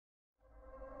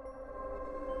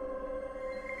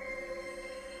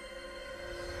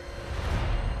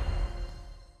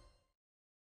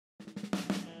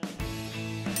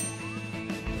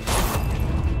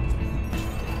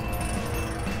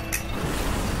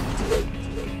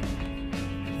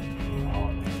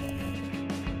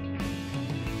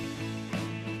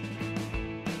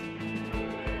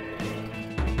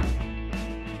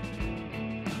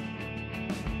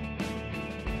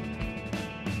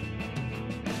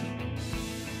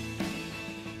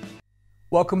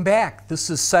Welcome back. This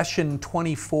is session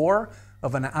 24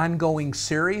 of an ongoing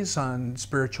series on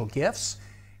spiritual gifts.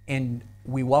 And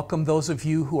we welcome those of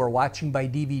you who are watching by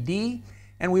DVD,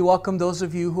 and we welcome those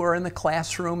of you who are in the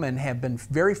classroom and have been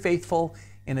very faithful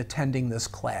in attending this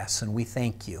class, and we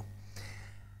thank you.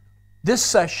 This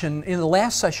session, in the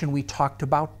last session, we talked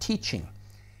about teaching.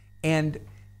 And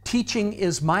teaching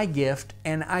is my gift,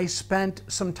 and I spent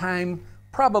some time,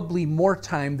 probably more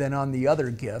time than on the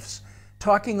other gifts,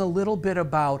 talking a little bit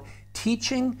about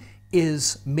teaching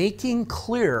is making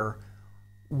clear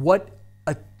what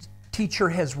a teacher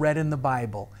has read in the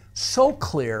Bible, so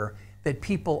clear that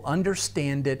people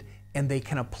understand it and they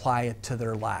can apply it to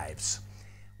their lives.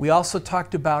 We also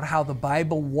talked about how the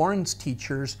Bible warns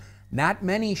teachers not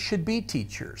many should be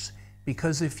teachers,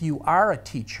 because if you are a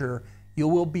teacher, you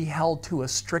will be held to a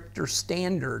stricter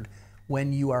standard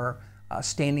when you are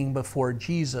standing before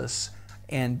Jesus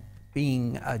and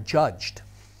being judged.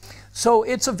 So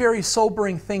it's a very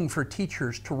sobering thing for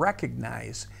teachers to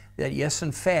recognize that, yes,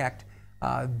 in fact,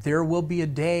 there will be a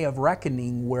day of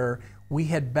reckoning where we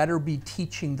had better be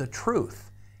teaching the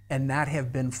truth and not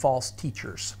have been false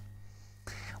teachers.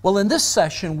 Well, in this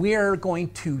session, we are going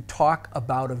to talk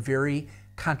about a very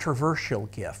controversial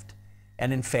gift.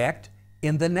 And in fact,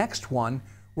 in the next one,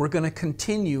 we're going to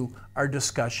continue our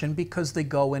discussion because they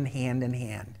go in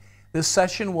hand. This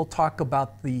session will talk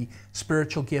about the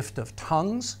spiritual gift of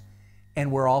tongues,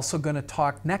 and we're also going to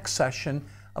talk next session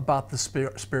about the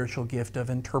spiritual gift of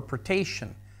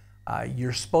interpretation.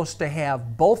 You're supposed to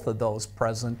have both of those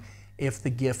present if the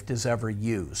gift is ever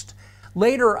used.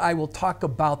 Later, I will talk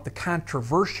about the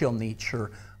controversial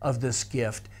nature of this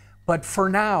gift, but for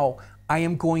now, I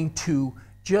am going to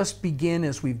just begin,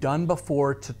 as we've done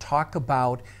before, to talk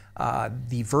about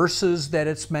the verses that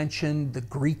it's mentioned, the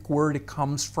Greek word it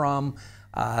comes from,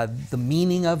 the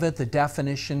meaning of it, the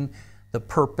definition, the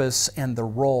purpose, and the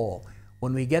role.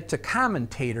 When we get to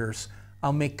commentators,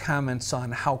 I'll make comments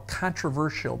on how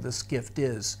controversial this gift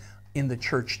is in the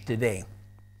church today.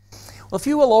 Well, if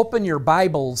you will open your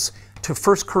Bibles to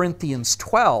 1 Corinthians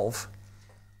 12,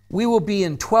 we will be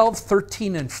in 12,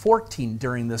 13, and 14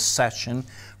 during this session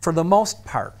for the most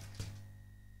part.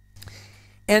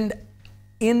 And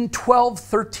in 12,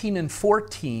 13, and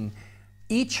 14,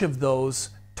 each of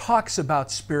those talks about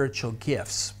spiritual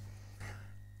gifts.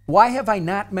 Why have I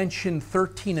not mentioned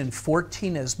 13 and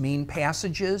 14 as main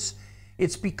passages?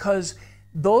 It's because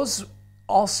those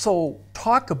also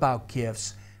talk about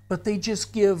gifts, but they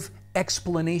just give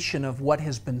explanation of what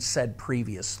has been said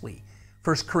previously.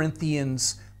 1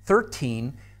 Corinthians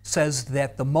 13 says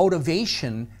that the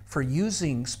motivation for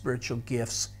using spiritual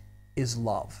gifts is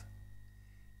love.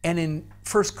 And in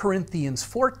 1 Corinthians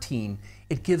 14,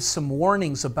 it gives some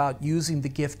warnings about using the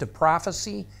gift of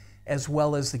prophecy as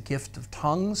well as the gift of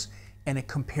tongues, and it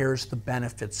compares the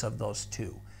benefits of those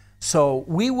two. So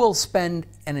we will spend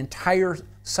an entire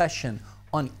session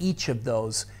on each of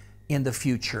those in the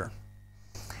future.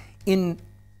 On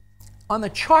the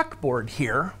chalkboard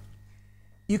here,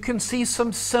 you can see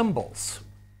some symbols.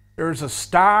 There's a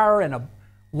star and a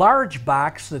large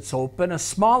box that's open, a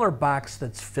smaller box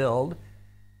that's filled,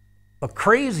 a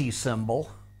crazy symbol,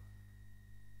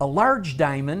 a large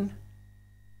diamond,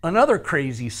 another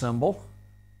crazy symbol,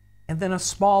 and then a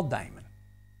small diamond.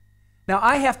 Now,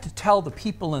 I have to tell the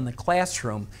people in the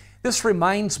classroom, this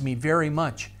reminds me very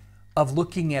much of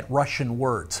looking at Russian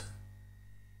words.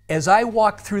 As I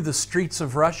walk through the streets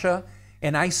of Russia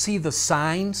and I see the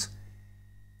signs,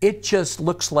 it just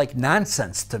looks like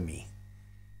nonsense to me.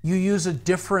 You use a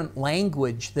different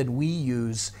language than we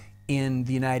use in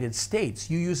the United States.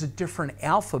 You use a different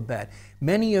alphabet.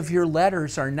 Many of your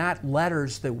letters are not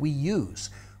letters that we use.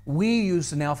 We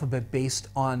use an alphabet based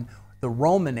on the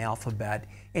Roman alphabet,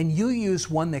 and you use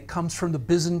one that comes from the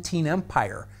Byzantine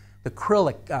Empire, the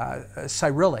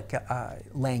Cyrillic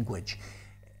language.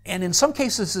 And in some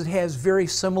cases, it has very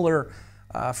similar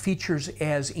features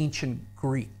as ancient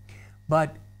Greek.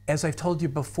 But as I've told you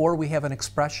before, we have an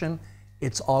expression,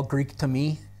 it's all Greek to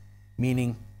me,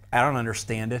 meaning I don't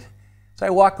understand it. So I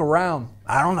walk around,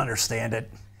 I don't understand it.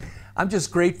 I'm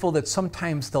just grateful that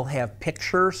sometimes they'll have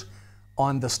pictures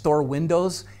on the store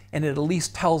windows, and it at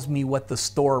least tells me what the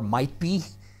store might be.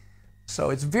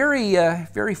 So it's very,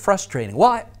 very frustrating.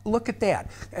 Well, look at that.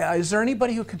 Is there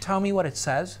anybody who can tell me what it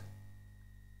says?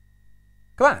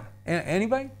 Come on,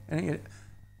 anybody?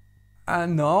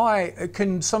 No,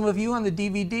 can some of you on the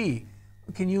DVD,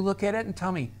 can you look at it and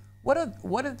tell me, what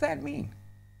did that mean?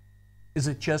 Is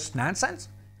it just nonsense?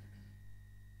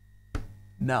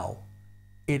 No,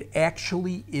 it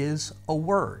actually is a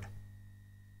word.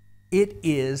 It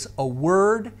is a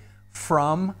word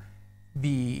from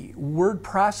the word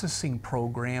processing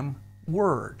program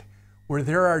Word, where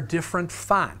there are different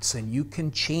fonts and you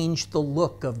can change the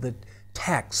look of the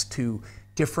text to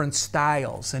different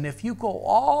styles. And if you go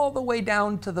all the way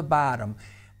down to the bottom,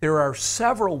 there are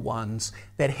several ones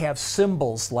that have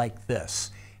symbols like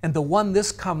this. And the one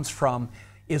this comes from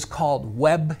is called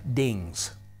web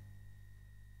dings.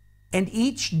 And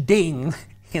each ding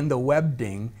in the web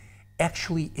ding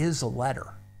actually is a letter.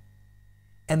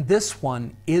 And this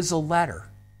one is a letter.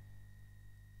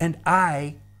 And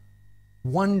I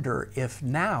wonder if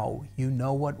now you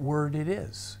know what word it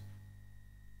is.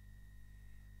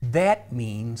 That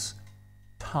means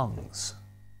tongues.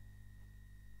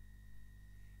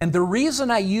 And the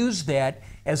reason I use that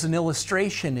as an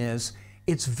illustration is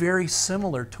it's very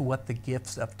similar to what the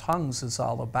gift of tongues is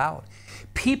all about.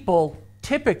 People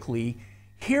typically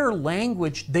hear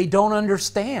language they don't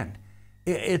understand.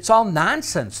 It's all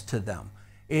nonsense to them.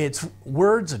 It's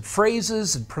words and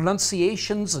phrases and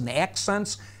pronunciations and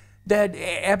accents that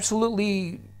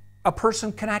absolutely a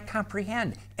person cannot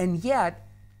comprehend. And yet,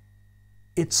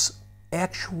 it's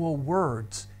actual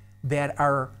words that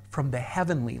are from the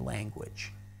heavenly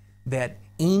language that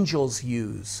angels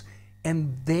use.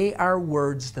 And they are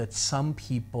words that some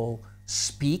people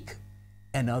speak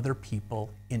and other people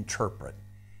interpret.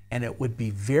 And it would be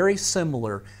very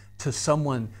similar to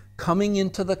someone coming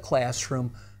into the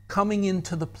classroom, coming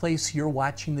into the place you're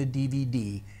watching the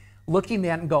DVD, looking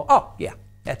at it and go, oh, yeah,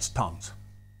 that's tongues.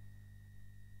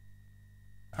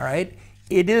 All right?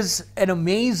 It is an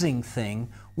amazing thing,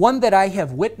 one that I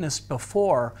have witnessed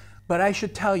before, but I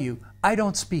should tell you, I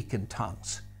don't speak in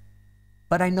tongues.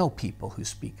 But I know people who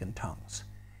speak in tongues.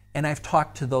 And I've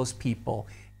talked to those people,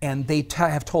 and they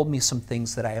have told me some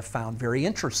things that I have found very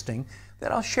interesting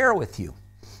that I'll share with you.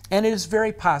 And it is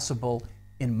very possible,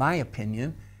 in my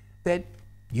opinion, that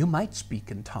you might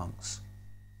speak in tongues,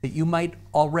 that you might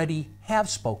already have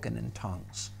spoken in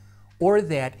tongues, or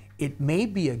that it may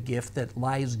be a gift that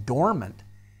lies dormant,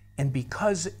 and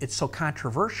because it's so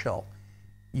controversial,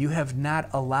 you have not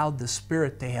allowed the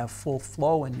Spirit to have full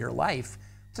flow in your life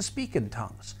to speak in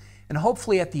tongues. And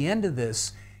hopefully at the end of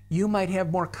this, you might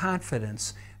have more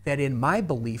confidence that in my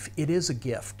belief, it is a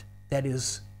gift that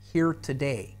is here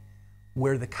today,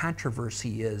 where the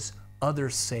controversy is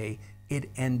others say it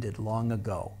ended long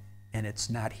ago and it's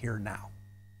not here now.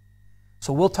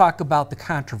 So we'll talk about the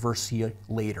controversy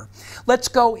later. Let's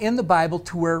go in the Bible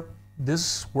to where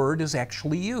this word is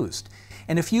actually used.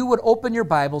 And if you would open your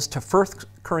Bibles to 1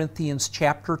 Corinthians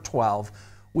chapter 12,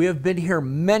 we have been here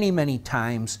many, many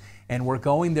times, and we're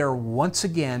going there once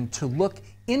again to look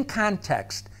in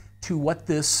context to what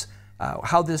this,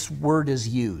 how this word is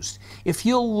used. If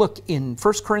you'll look in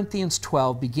 1 Corinthians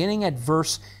 12, beginning at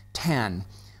verse 10,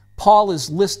 Paul is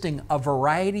listing a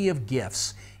variety of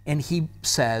gifts, and he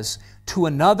says, to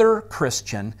another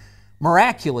Christian,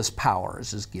 miraculous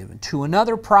powers is given, to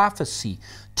another prophecy,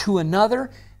 to another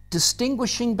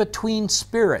distinguishing between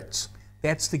spirits.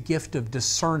 That's the gift of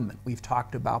discernment we've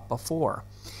talked about before.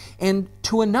 And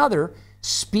to another,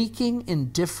 speaking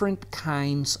in different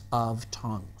kinds of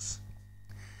tongues.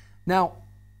 Now,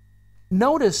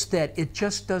 notice that it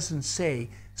just doesn't say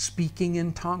speaking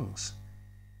in tongues.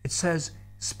 It says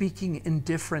speaking in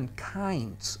different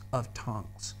kinds of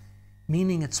tongues,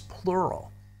 meaning it's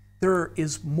plural. There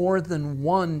is more than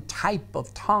one type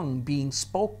of tongue being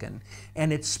spoken,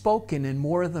 and it's spoken in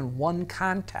more than one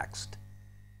context.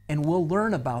 And we'll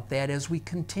learn about that as we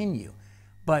continue.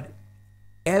 But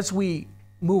as we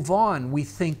move on, we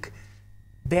think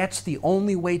that's the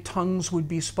only way tongues would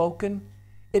be spoken.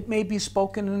 It may be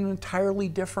spoken in an entirely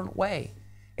different way.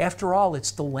 After all,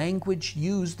 it's the language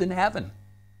used in heaven.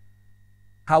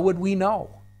 How would we know?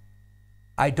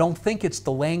 I don't think it's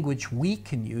the language we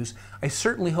can use. I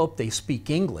certainly hope they speak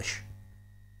English.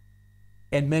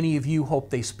 And many of you hope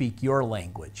they speak your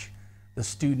language. The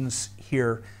students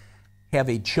here have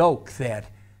a joke that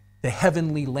the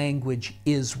heavenly language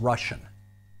is Russian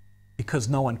because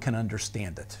no one can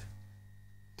understand it.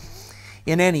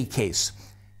 In any case,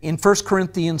 in 1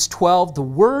 Corinthians 12, the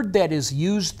word that is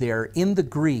used there in the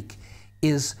Greek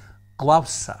is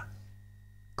glausa.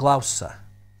 Glausa.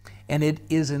 And it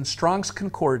is in Strong's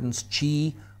Concordance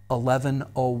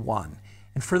G1101.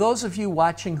 And for those of you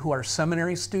watching who are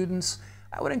seminary students,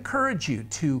 I would encourage you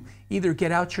to either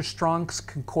get out your Strong's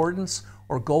Concordance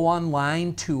or go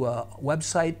online to a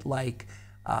website like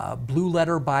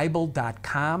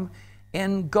blueletterbible.com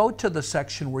and go to the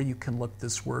section where you can look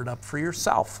this word up for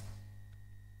yourself.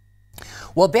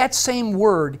 Well, that same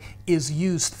word is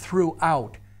used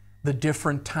throughout the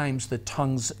different times that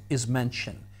tongues is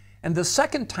mentioned. And the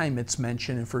second time it's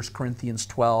mentioned in 1 Corinthians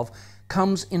 12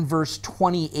 comes in verse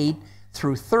 28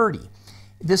 through 30.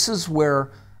 This is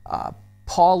where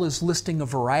Paul is listing a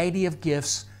variety of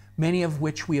gifts, many of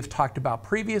which we have talked about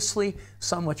previously,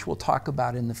 some which we'll talk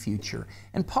about in the future.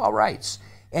 And Paul writes,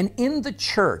 "And in the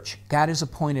church, God has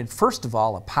appointed, first of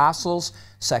all, apostles,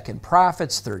 second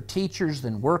prophets, third teachers,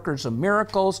 then workers of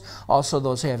miracles, also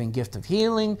those having gift of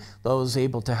healing, those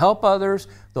able to help others,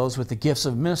 those with the gifts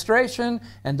of administration,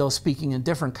 and those speaking in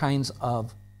different kinds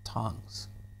of tongues."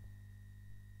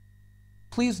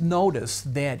 Please notice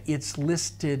that it's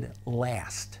listed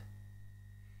last.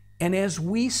 And as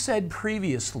we said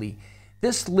previously,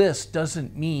 this list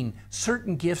doesn't mean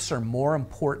certain gifts are more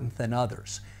important than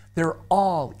others. They're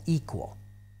all equal.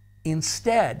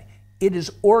 Instead, it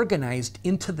is organized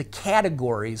into the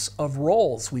categories of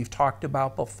roles we've talked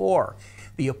about before.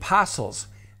 The apostles,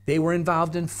 they were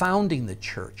involved in founding the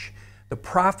church. The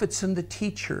prophets and the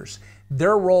teachers,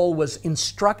 their role was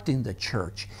instructing the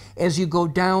church. As you go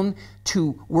down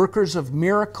to workers of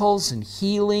miracles and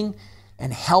healing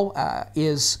and help,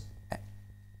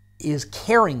 is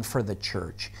caring for the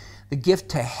church. The gift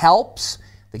to helps,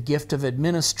 the gift of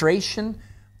administration,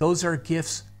 those are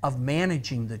gifts of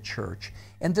managing the church.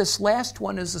 And this last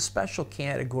one is a special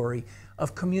category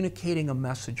of communicating a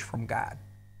message from God.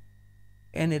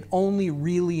 And it only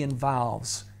really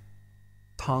involves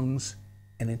tongues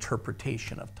and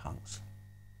interpretation of tongues.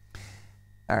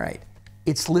 All right,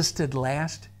 it's listed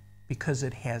last because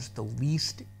it has the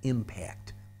least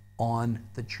impact on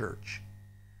the church.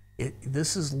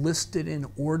 This is listed in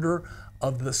order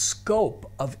of the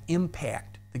scope of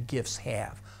impact the gifts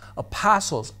have.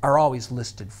 Apostles are always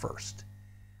listed first.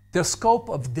 The scope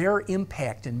of their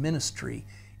impact in ministry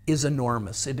is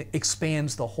enormous. It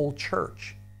expands the whole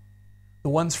church. The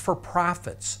ones for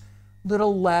prophets,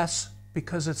 little less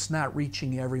because it's not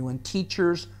reaching everyone.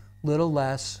 Teachers, little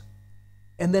less.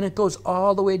 And then it goes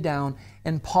all the way down,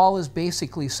 and Paul is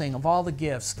basically saying of all the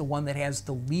gifts, the one that has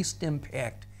the least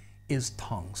impact is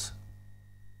tongues.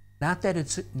 Not that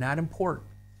it's not important,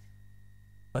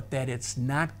 but that it's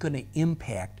not going to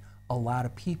impact a lot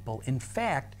of people. In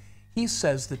fact, he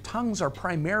says the tongues are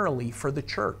primarily for the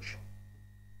church.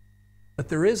 But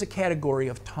there is a category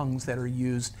of tongues that are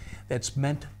used that's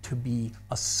meant to be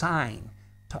a sign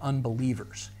to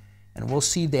unbelievers. And we'll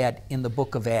see that in the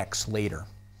book of Acts later.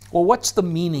 Well, what's the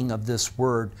meaning of this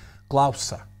word,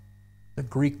 glausa, the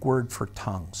Greek word for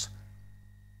tongues?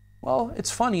 Well, it's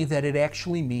funny that it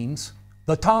actually means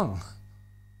the tongue.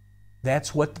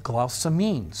 That's what glausa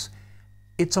means.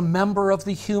 It's a member of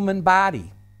the human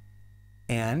body.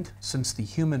 And since the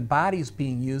human body is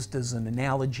being used as an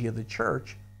analogy of the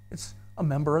church, it's a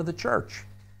member of the church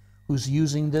who's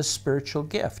using this spiritual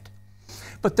gift.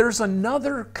 But there's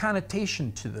another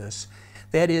connotation to this.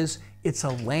 That is, it's a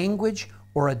language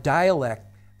or a dialect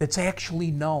that's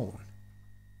actually known.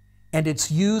 And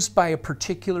it's used by a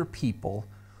particular people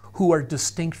who are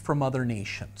distinct from other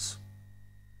nations.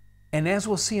 And as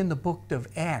we'll see in the book of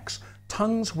Acts,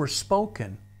 tongues were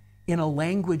spoken in a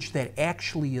language that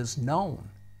actually is known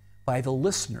by the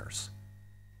listeners,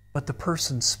 but the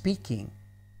person speaking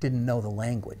didn't know the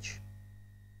language.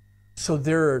 So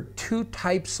there are two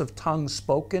types of tongues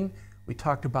spoken. We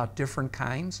talked about different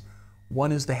kinds.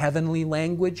 One is the heavenly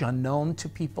language, unknown to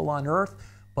people on earth,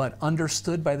 but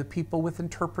understood by the people with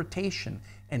interpretation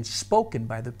and spoken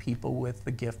by the people with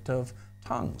the gift of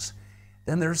tongues.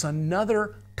 Then there's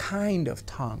another kind of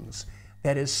tongues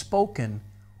that is spoken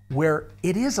where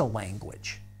it is a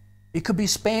language. It could be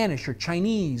Spanish or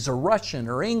Chinese or Russian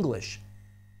or English,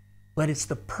 but it's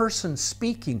the person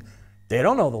speaking. They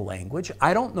don't know the language.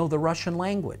 I don't know the Russian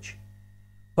language.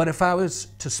 But if I was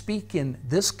to speak in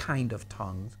this kind of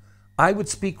tongues, I would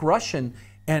speak Russian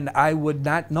and I would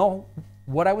not know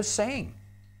what I was saying.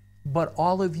 But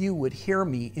all of you would hear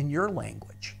me in your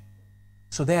language.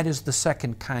 So that is the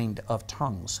second kind of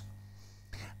tongues.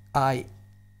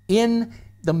 In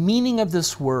the meaning of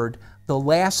this word, the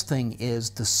last thing is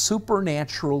the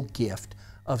supernatural gift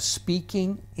of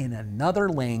speaking in another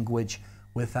language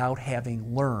without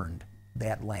having learned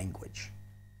that language.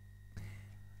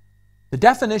 The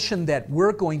definition that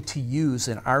we're going to use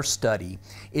in our study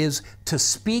is to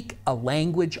speak a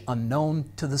language unknown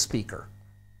to the speaker.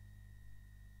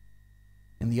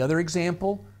 In the other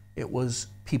example, it was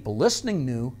people listening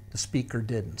knew, the speaker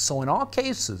didn't. So in all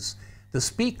cases, the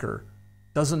speaker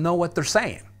doesn't know what they're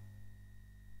saying.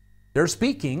 They're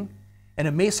speaking, and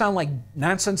it may sound like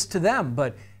nonsense to them,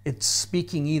 but it's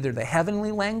speaking either the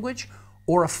heavenly language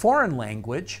or a foreign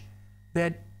language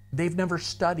that they've never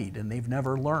studied and they've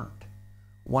never learned.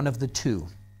 One of the two.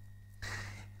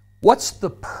 What's the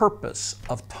purpose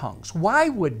of tongues? Why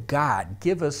would God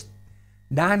give us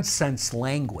nonsense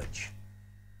language?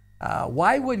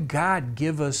 Why would God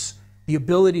give us the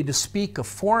ability to speak a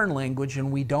foreign language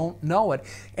and we don't know it,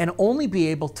 and only be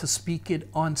able to speak it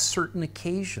on certain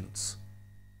occasions,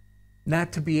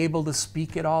 not to be able to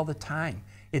speak it all the time?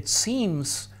 It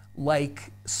seems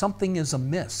like something is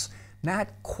amiss, not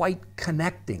quite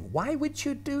connecting. Why would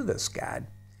you do this, God?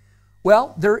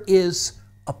 Well, there is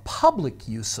a public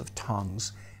use of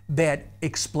tongues that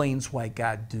explains why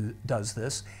God does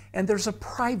this, and there's a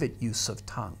private use of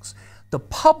tongues. The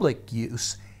public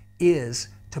use is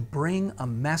to bring a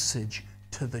message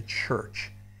to the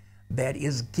church that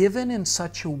is given in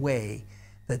such a way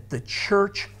that the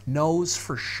church knows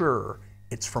for sure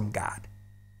it's from God.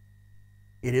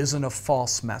 It isn't a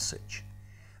false message.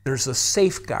 There's a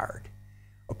safeguard.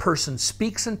 A person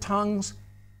speaks in tongues,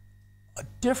 a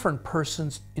different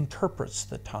person interprets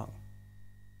the tongue.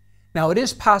 Now, it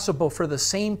is possible for the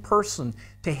same person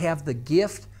to have the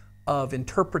gift of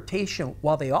interpretation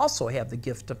while they also have the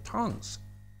gift of tongues.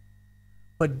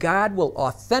 But God will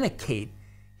authenticate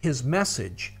His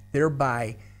message,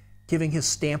 thereby giving His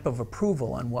stamp of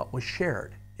approval on what was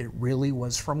shared. It really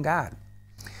was from God.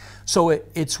 So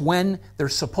it's when they're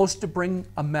supposed to bring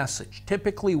a message,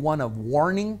 typically one of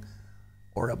warning,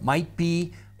 or it might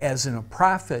be, as in a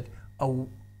prophet, a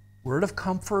word of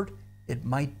comfort. It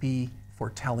might be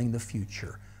foretelling the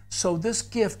future. So this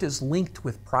gift is linked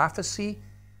with prophecy.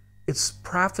 It's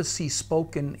prophecy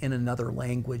spoken in another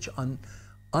language,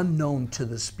 unknown to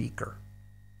the speaker.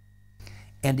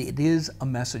 And it is a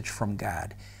message from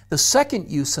God. The second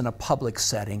use in a public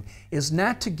setting is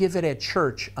not to give it at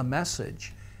church a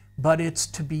message, but it's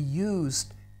to be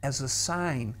used as a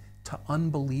sign to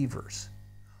unbelievers.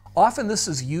 Often this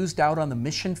is used out on the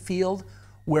mission field,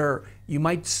 where you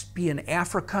might be in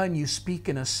Africa and you speak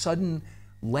in a sudden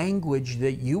language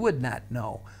that you would not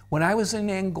know. When I was in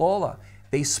Angola,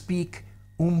 they speak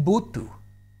Umbutu.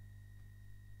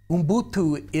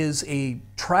 Umbutu is a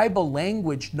tribal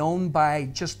language known by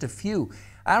just a few.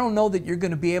 I don't know that you're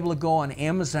going to be able to go on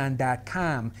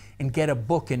Amazon.com and get a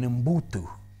book in Umbutu.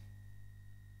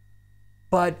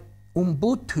 But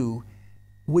Umbutu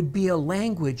would be a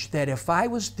language that if I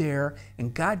was there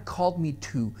and God called me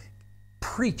to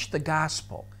preach the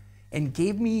gospel and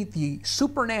gave me the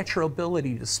supernatural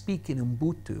ability to speak in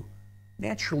Umbutu,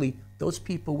 naturally those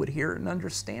people would hear it and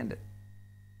understand it.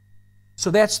 So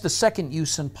that's the second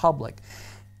use in public.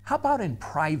 How about in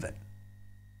private?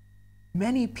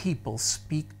 Many people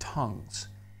speak tongues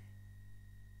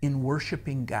in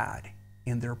worshiping God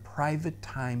in their private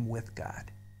time with God.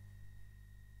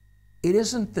 It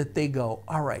isn't that they go,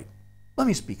 all right, let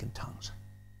me speak in tongues,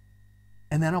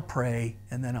 and then I'll pray,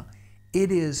 and then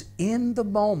it is in the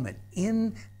moment,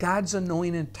 in God's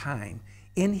anointed time,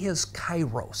 in His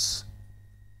kairos.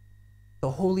 The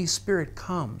Holy Spirit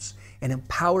comes and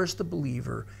empowers the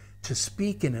believer to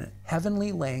speak in a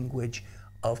heavenly language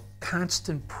of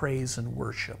constant praise and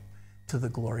worship to the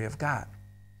glory of God.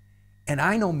 And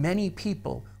I know many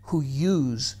people who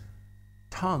use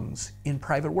tongues in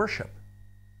private worship.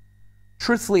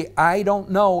 Truthfully, I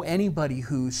don't know anybody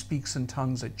who speaks in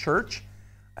tongues at church.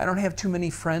 I don't have too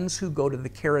many friends who go to the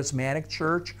charismatic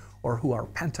church or who are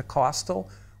Pentecostal,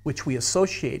 which we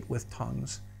associate with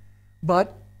tongues.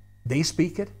 But they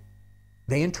speak it,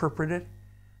 they interpret it,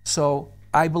 so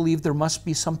I believe there must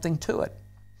be something to it.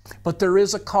 But there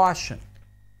is a caution.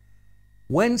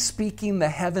 When speaking the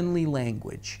heavenly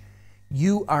language,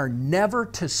 you are never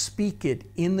to speak it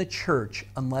in the church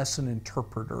unless an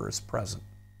interpreter is present.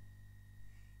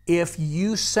 If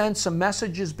you sense a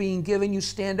message is being given, you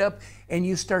stand up and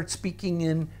you start speaking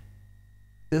in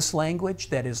this language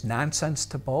that is nonsense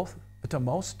to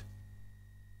most,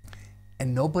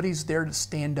 and nobody's there to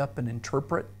stand up and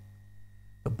interpret,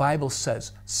 the Bible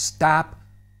says, stop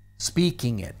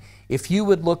speaking it. If you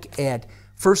would look at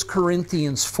 1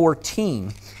 Corinthians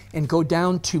 14 and go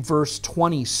down to verse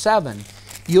 27,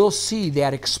 you'll see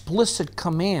that explicit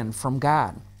command from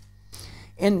God.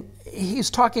 And he's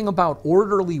talking about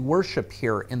orderly worship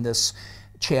here in this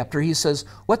chapter. He says,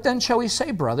 "What then shall we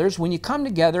say, brothers? When you come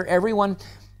together, everyone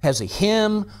has a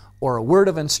hymn or a word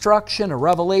of instruction, a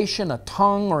revelation, a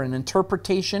tongue, or an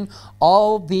interpretation.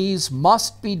 All these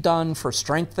must be done for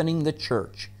strengthening the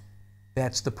church."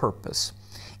 That's the purpose.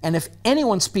 "And if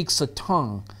anyone speaks a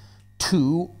tongue,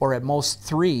 2 or at most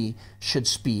 3 should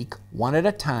speak, one at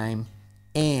a time,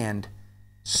 and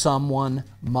someone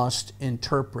must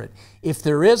interpret. If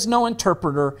there is no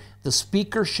interpreter, the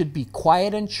speaker should be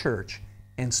quiet in church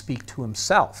and speak to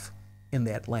himself in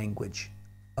that language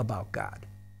about God."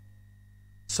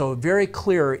 So very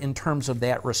clear in terms of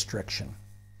that restriction.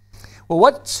 Well,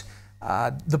 what's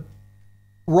the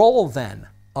role then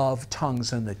of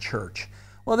tongues in the church?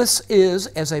 Well, this is,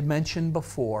 as I mentioned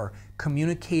before,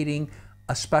 communicating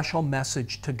a special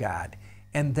message to God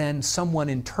and then someone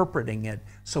interpreting it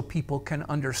so people can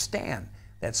understand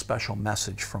that special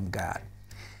message from God.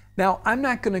 Now, I'm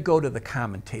not going to go to the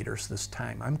commentators this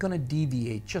time. I'm going to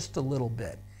deviate just a little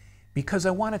bit because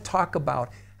I want to talk about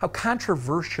how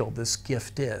controversial this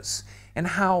gift is and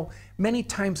how many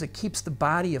times it keeps the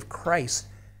body of Christ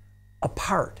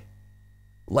apart.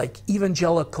 Like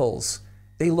evangelicals,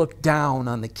 they look down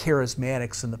on the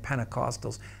charismatics and the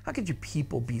Pentecostals. How could you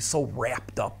people be so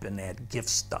wrapped up in that gift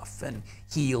stuff and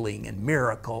healing and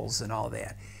miracles and all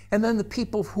that? And then the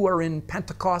people who are in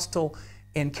Pentecostal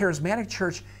and charismatic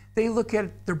church, they look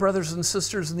at their brothers and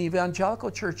sisters in the evangelical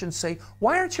church and say,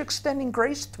 why aren't you extending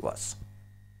grace to us?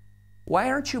 Why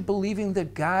aren't you believing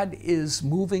that God is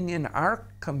moving in our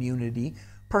community,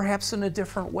 perhaps in a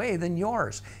different way than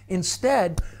yours?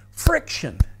 Instead,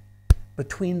 friction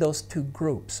between those two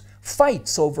groups,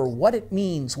 fights over what it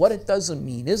means, what it doesn't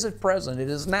mean, is it present, it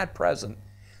is not present.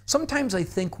 Sometimes I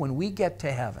think when we get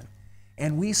to heaven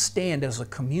and we stand as a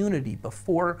community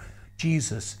before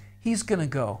Jesus, he's going to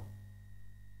go,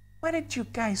 why did you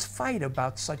guys fight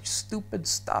about such stupid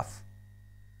stuff?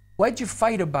 Why'd you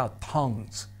fight about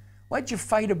tongues? Why'd you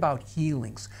fight about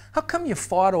healings? How come you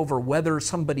fought over whether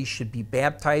somebody should be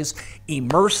baptized,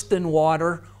 immersed in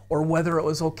water, or whether it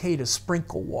was okay to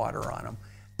sprinkle water on them?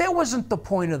 That wasn't the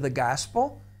point of the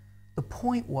gospel. The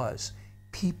point was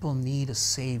people need a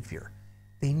Savior.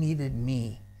 They needed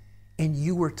me. And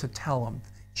you were to tell them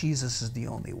Jesus is the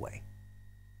only way.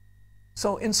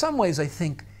 So in some ways, I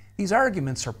think these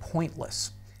arguments are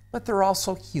pointless, but they're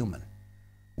also human.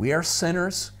 We are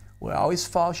sinners. We always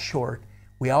fall short.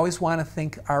 We always want to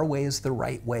think our way is the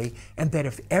right way, and that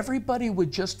if everybody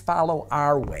would just follow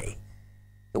our way,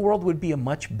 the world would be a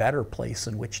much better place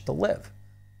in which to live,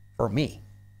 for me.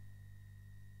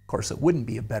 Of course, it wouldn't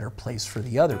be a better place for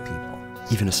the other people.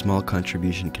 Even a small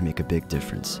contribution can make a big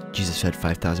difference. Jesus fed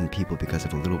 5,000 people because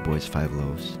of a little boy's 5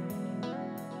 loaves.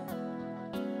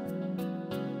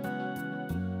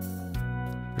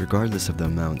 Regardless of the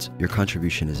amount, your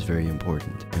contribution is very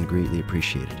important and greatly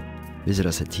appreciated. Visit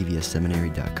us at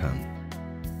tvsseminary.com.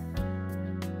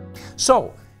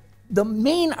 So, the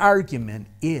main argument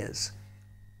is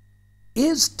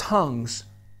tongues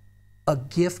a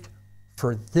gift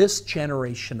for this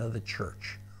generation of the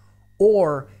church?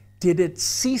 Or did it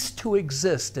cease to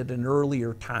exist at an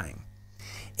earlier time?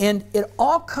 And it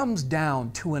all comes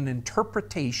down to an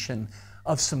interpretation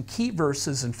of some key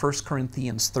verses in 1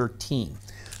 Corinthians 13.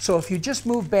 So if you just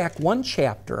move back one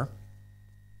chapter,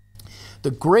 the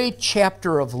great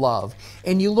chapter of love,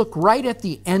 and you look right at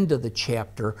the end of the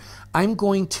chapter, I'm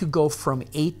going to go from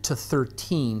 8 to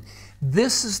 13.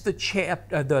 This is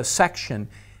the section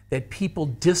that people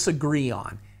disagree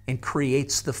on and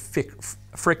creates the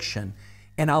friction.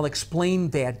 And I'll explain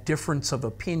that difference of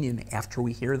opinion after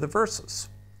we hear the verses.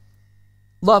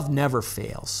 Love never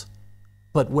fails,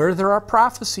 but where there are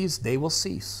prophecies, they will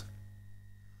cease.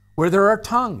 Where there are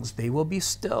tongues, they will be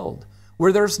stilled.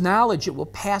 Where there's knowledge, it will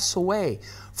pass away.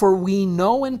 For we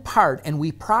know in part and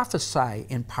we prophesy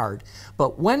in part,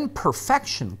 but when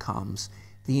perfection comes,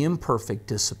 the imperfect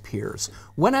disappears.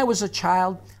 When I was a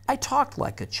child, I talked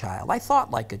like a child. I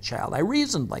thought like a child. I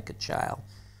reasoned like a child.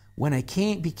 When I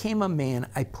became a man,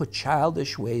 I put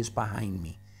childish ways behind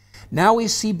me. Now we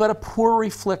see but a poor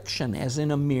reflection as in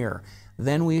a mirror.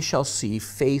 Then we shall see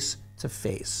face to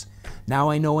face. Now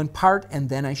I know in part, and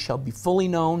then I shall be fully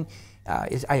known.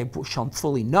 I shall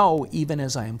fully know, even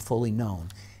as I am fully known.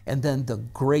 And then the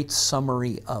great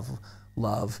summary of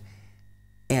love.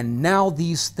 And now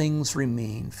these things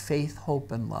remain, faith,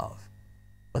 hope, and love.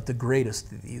 But the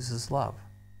greatest of these is love.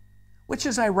 Which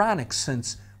is ironic,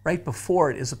 since right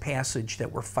before it is a passage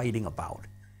that we're fighting about.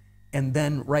 And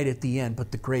then right at the end,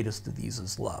 but the greatest of these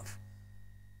is love.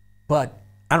 But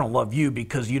I don't love you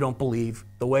because you don't believe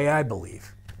the way I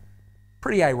believe.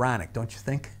 Pretty ironic, don't you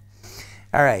think?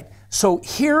 All right, so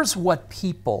here's what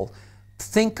people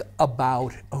think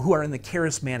about who are in the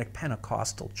charismatic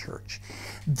Pentecostal church.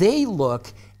 They look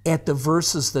at the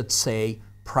verses that say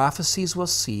prophecies will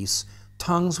cease,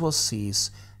 tongues will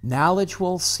cease, knowledge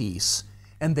will cease,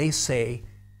 and they say,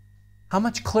 how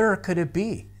much clearer could it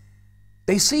be?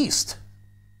 They ceased.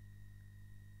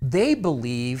 They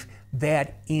believe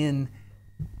that in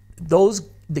those,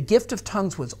 the gift of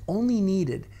tongues was only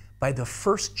needed by the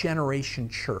first generation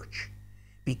church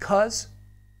because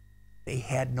they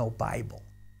had no Bible.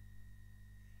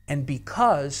 And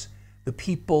because the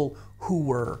people who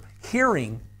were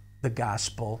hearing the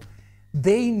gospel,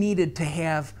 they needed to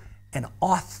have an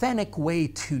authentic way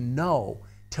to know,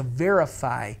 to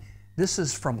verify this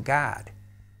is from God.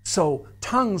 So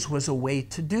tongues was a way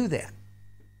to do that.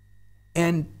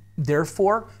 And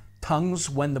therefore, tongues,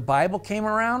 when the Bible came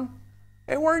around,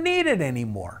 they weren't needed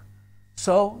anymore.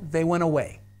 So they went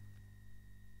away.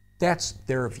 That's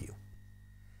their view.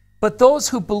 But those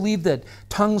who believe that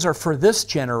tongues are for this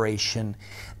generation,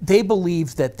 they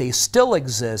believe that they still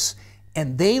exist,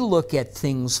 and they look at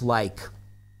things like,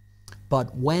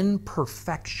 but when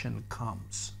perfection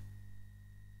comes,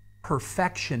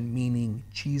 perfection meaning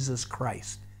Jesus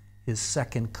Christ, his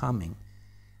second coming,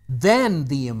 then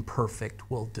the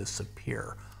imperfect will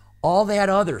disappear. All that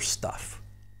other stuff,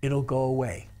 it'll go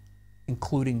away,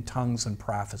 including tongues and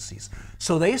prophecies.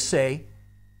 So they say,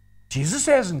 Jesus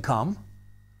hasn't come,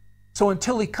 so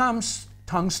until he comes,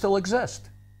 tongues still exist.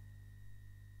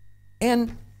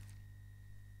 And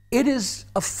it is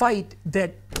a fight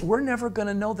that we're never going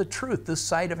to know the truth this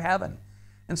side of heaven.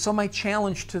 And so my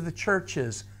challenge to the church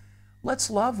is, let's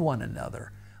love one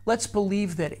another. Let's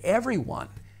believe that everyone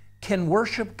can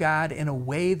worship God in a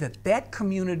way that that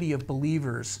community of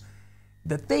believers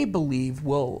that they believe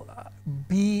will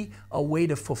be a way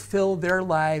to fulfill their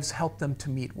lives, help them to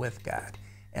meet with God.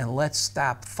 And let's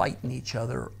stop fighting each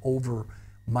other over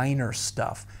minor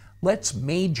stuff. Let's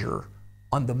major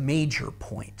on the major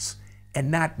points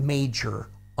and not major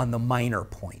on the minor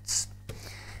points.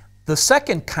 The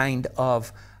second kind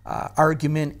of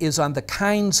argument is on the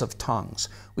kinds of tongues.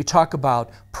 We talk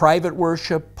about private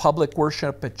worship, public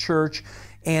worship at church,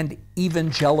 and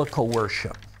evangelical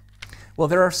worship. Well,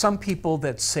 there are some people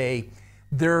that say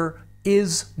there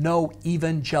is no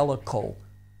evangelical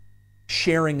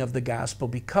sharing of the gospel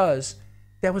because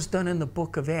that was done in the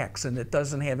book of Acts and it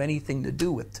doesn't have anything to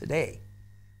do with today.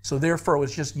 So therefore it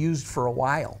was just used for a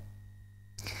while.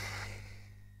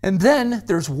 And then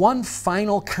there's one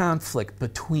final conflict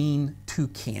between two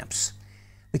camps.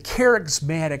 The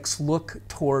charismatics look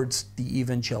towards the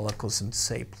evangelicals and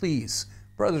say, please,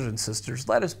 brothers and sisters,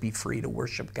 let us be free to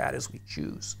worship God as we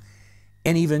choose.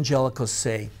 And evangelicals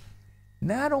say,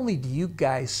 not only do you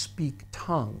guys speak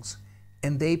tongues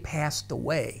and they passed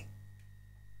away,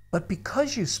 but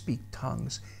because you speak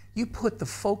tongues, you put the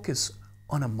focus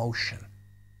on emotion,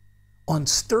 on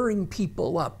stirring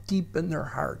people up deep in their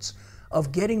hearts,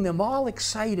 of getting them all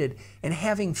excited and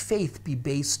having faith be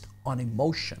based on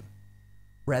emotion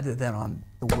rather than on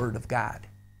the Word of God.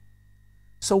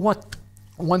 So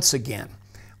once again,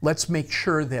 let's make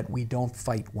sure that we don't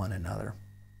fight one another.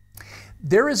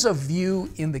 There is a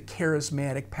view in the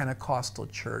charismatic Pentecostal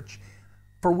church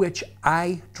for which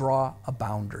I draw a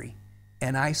boundary.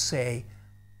 And I say,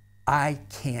 I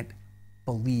can't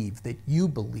believe that you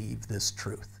believe this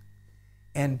truth.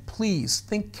 And please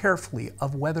think carefully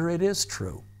of whether it is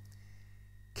true.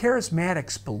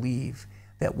 Charismatics believe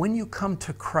that when you come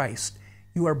to Christ,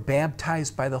 you are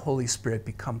baptized by the Holy Spirit,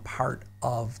 become part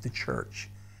of the church.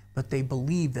 But they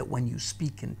believe that when you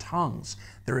speak in tongues,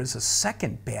 there is a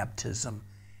second baptism,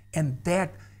 and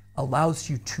that allows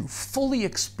you to fully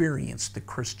experience the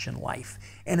Christian life.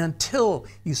 And until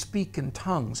you speak in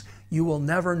tongues, you will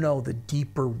never know the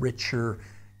deeper, richer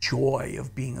joy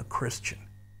of being a Christian.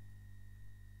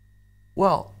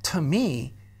 Well, to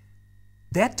me,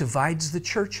 that divides the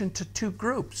church into two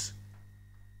groups.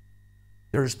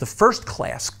 There's the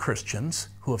first-class Christians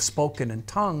who have spoken in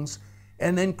tongues,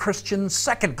 and then Christians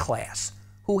second class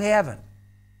who haven't.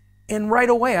 And right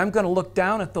away, I'm going to look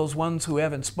down at those ones who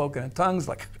haven't spoken in tongues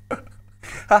like,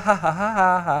 ha ha ha ha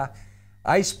ha ha,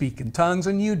 I speak in tongues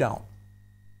and you don't.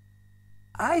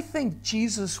 I think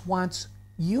Jesus wants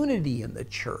unity in the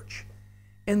church,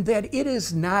 and that it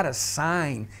is not a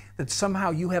sign that somehow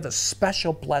you have a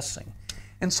special blessing.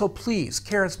 And so please,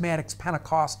 charismatics,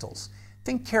 Pentecostals,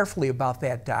 think carefully about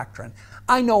that doctrine.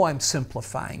 I know I'm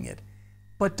simplifying it,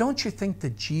 but don't you think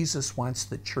that Jesus wants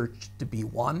the church to be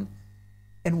one?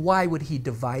 And why would he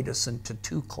divide us into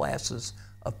two classes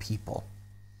of people?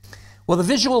 Well, the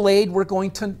visual aid we're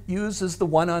going to use is the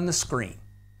one on the screen.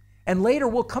 And later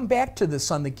we'll come back to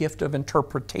this on the gift of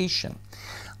interpretation.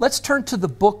 Let's turn to the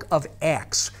book of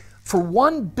Acts for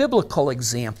one biblical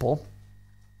example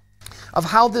of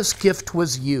how this gift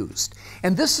was used.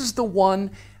 And this is the one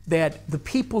that the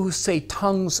people who say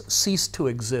tongues cease to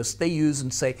exist, they use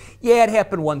and say, yeah, it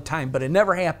happened one time, but it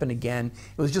never happened again.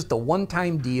 It was just a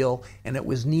one-time deal, and it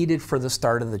was needed for the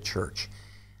start of the church.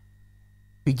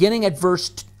 Beginning at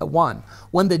verse 1,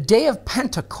 when the day of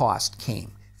Pentecost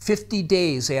came, 50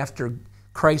 days after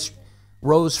Christ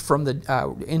rose from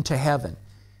into heaven,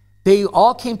 they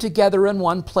all came together in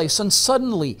one place, and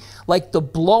suddenly, like the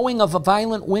blowing of a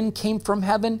violent wind came from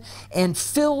heaven and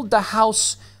filled the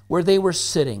house where they were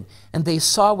sitting, and they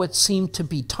saw what seemed to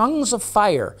be tongues of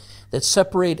fire that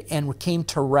separated and came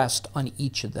to rest on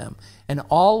each of them. and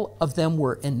all of them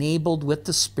were enabled with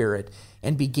the Spirit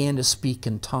and began to speak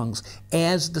in tongues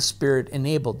as the Spirit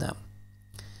enabled them.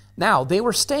 Now, they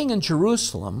were staying in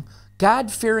Jerusalem,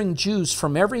 God-fearing Jews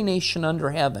from every nation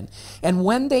under heaven. And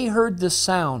when they heard this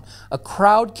sound, a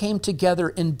crowd came together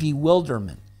in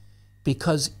bewilderment,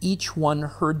 because each one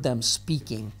heard them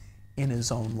speaking in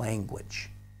his own language.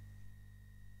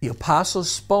 The apostles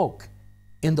spoke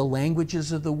in the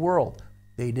languages of the world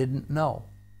they didn't know.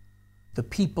 The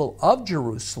people of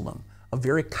Jerusalem, a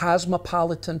very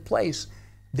cosmopolitan place,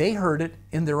 they heard it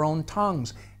in their own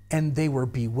tongues, and they were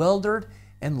bewildered,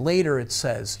 and later it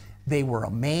says they were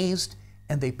amazed,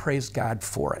 and they praised God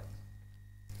for it.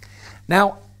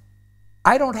 Now,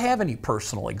 I don't have any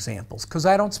personal examples because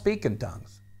I don't speak in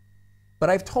tongues. But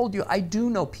I've told you, I do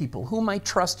know people whom I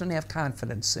trust and have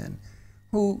confidence in,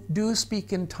 who do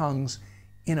speak in tongues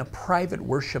in a private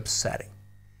worship setting.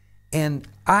 And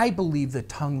I believe that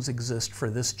tongues exist for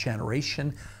this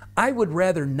generation. I would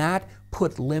rather not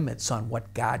put limits on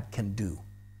what God can do.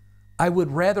 I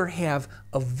would rather have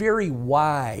a very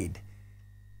wide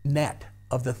net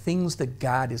of the things that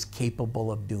God is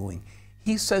capable of doing.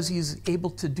 He says He's able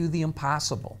to do the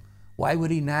impossible. Why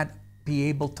would He not be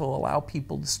able to allow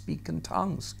people to speak in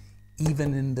tongues,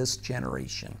 even in this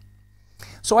generation?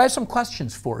 So I have some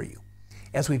questions for you.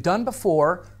 As we've done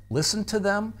before, listen to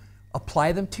them,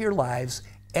 apply them to your lives,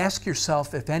 ask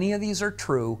yourself if any of these are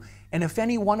true, and if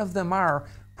any one of them are,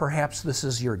 perhaps this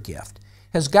is your gift.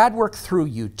 Has God worked through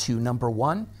you to, number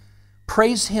one,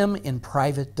 praise Him in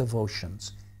private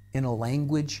devotions in a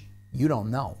language you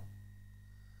don't know?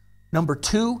 Number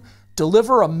two,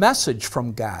 deliver a message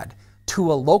from God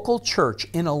to a local church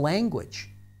in a language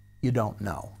you don't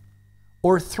know.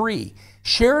 Or three,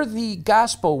 share the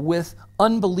gospel with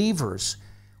unbelievers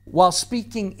while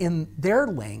speaking in their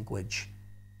language,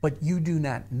 but you do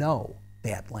not know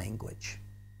that language.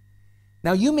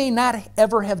 Now, you may not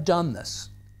ever have done this,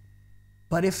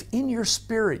 but if in your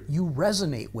spirit you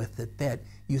resonate with it, that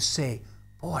you say,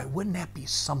 boy, wouldn't that be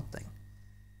something?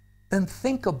 Then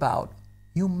think about,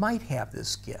 you might have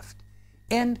this gift,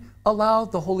 and allow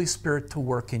the Holy Spirit to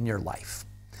work in your life.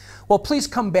 Well, please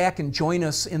come back and join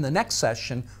us in the next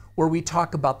session where we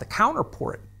talk about the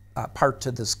counterpart part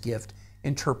to this gift,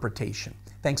 interpretation.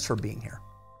 Thanks for being here.